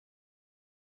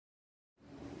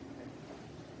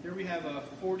Here we have a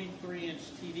 43-inch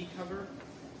TV cover.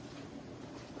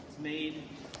 It's made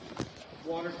of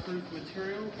waterproof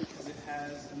material because it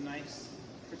has a nice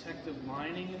protective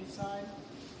lining inside.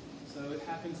 So it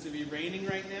happens to be raining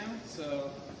right now, so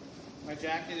my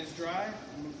jacket is dry.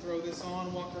 I'm going to throw this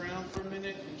on, walk around for a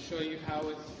minute, and show you how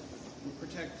it will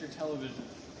protect your television.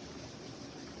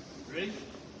 Ready?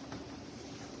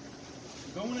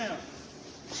 Going out.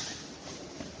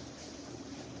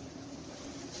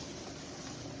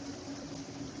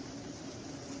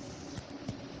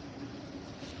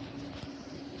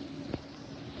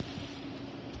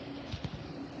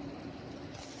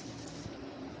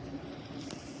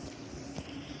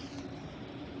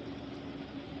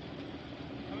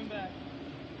 Coming back.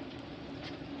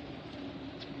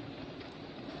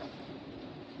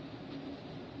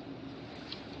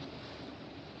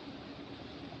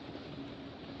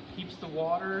 Keeps the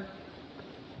water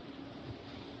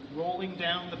rolling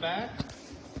down the back,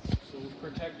 so it'll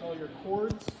protect all your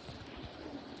cords.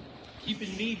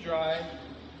 Keeping me dry,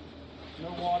 no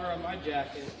water on my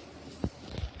jacket,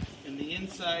 and the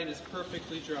inside is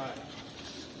perfectly dry.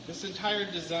 This entire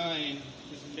design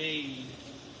is made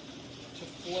to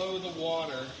flow the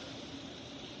water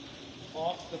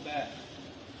off the back.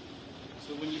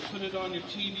 So when you put it on your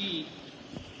TV,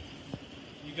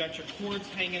 you got your cords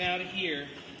hanging out of here,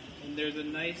 and there's a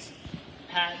nice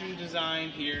pattern design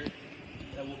here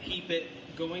that will keep it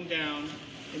going down.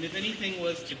 And if anything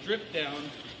was to drip down,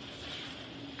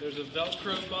 there's a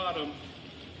Velcro bottom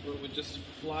where it would just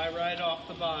fly right off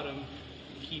the bottom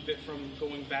and keep it from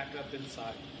going back up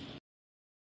inside.